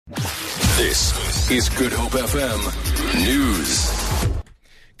This is Good Hope FM News.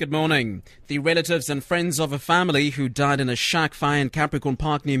 Good morning. The relatives and friends of a family who died in a shack fire in Capricorn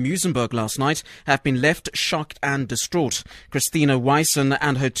Park near Muizenberg last night have been left shocked and distraught. Christina Wyson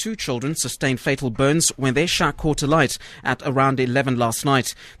and her two children sustained fatal burns when their shack caught alight at around 11 last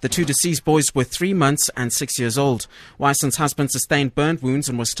night. The two deceased boys were 3 months and 6 years old. Wyson's husband sustained burn wounds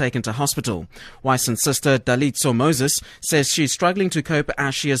and was taken to hospital. Wyson's sister, Dalitso Moses, says she is struggling to cope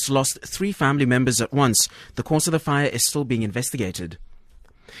as she has lost 3 family members at once. The cause of the fire is still being investigated.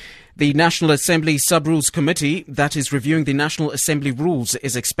 The National Assembly Sub-Rules Committee that is reviewing the National Assembly rules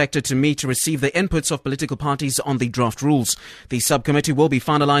is expected to meet to receive the inputs of political parties on the draft rules. The subcommittee will be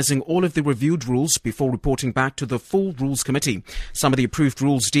finalising all of the reviewed rules before reporting back to the full Rules Committee. Some of the approved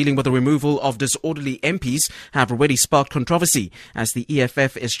rules dealing with the removal of disorderly MPs have already sparked controversy as the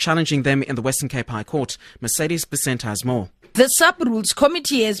EFF is challenging them in the Western Cape High Court. Mercedes Besent has more. The Sub-Rules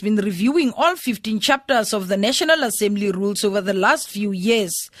Committee has been reviewing all 15 chapters of the National Assembly rules over the last few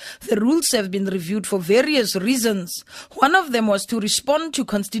years. The rules have been reviewed for various reasons. One of them was to respond to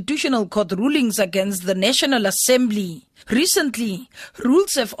Constitutional Court rulings against the National Assembly. Recently,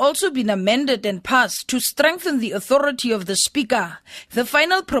 rules have also been amended and passed to strengthen the authority of the Speaker. The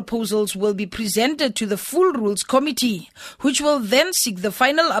final proposals will be presented to the full Rules Committee, which will then seek the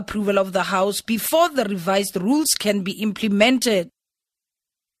final approval of the House before the revised rules can be implemented.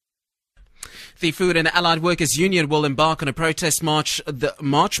 The Food and Allied Workers Union will embark on a protest march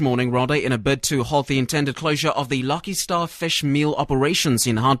morning in a bid to halt the intended closure of the Lucky Star fish meal operations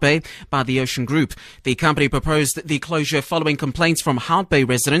in Hout Bay by the Ocean Group. The company proposed the closure following complaints from Hout Bay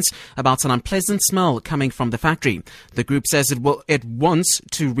residents about an unpleasant smell coming from the factory. The group says it wants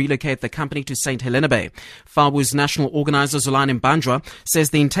to relocate the company to St. Helena Bay. FAWU's national organizer Zolani Mbandwa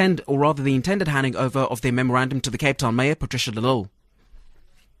says the intended handing over of their memorandum to the Cape Town Mayor Patricia de Lille.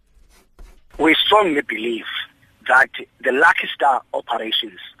 We strongly believe that the Lucky Star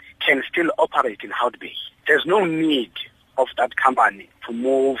operations can still operate in Hout Bay. There's no need of that company to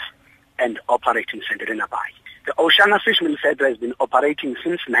move and operate in St. Helena Bay. The Oceana Fishermen Federation has been operating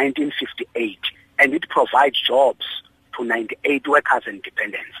since 1958, and it provides jobs to 98 workers and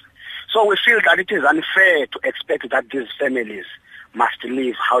dependents. So we feel that it is unfair to expect that these families must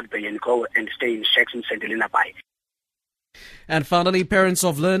leave Hout Bay and go and stay in shacks in St. Helena Bay. And finally, parents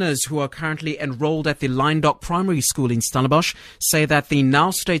of learners who are currently enrolled at the Lyndock Primary School in Stellenbosch say that the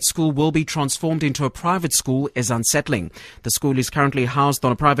now state school will be transformed into a private school is unsettling. The school is currently housed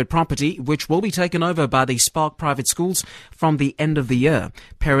on a private property which will be taken over by the Spark Private Schools from the end of the year.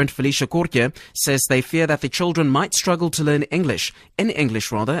 Parent Felicia Kortje says they fear that the children might struggle to learn English,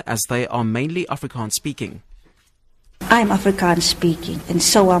 as they are mainly Afrikaans speaking. I'm Afrikaans speaking, and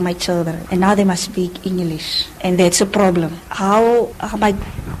so are my children, and now they must speak English, and that's a problem. How are my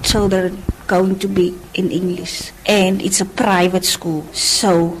children going to be in English? And it's a private school,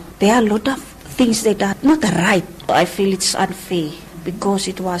 so there are a lot of things that are not right. I feel it's unfair because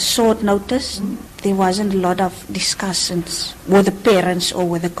it was short notice. There wasn't a lot of discussions with the parents or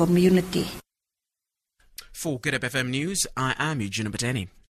with the community. For Good Hope FM News, I am Eugene Batani.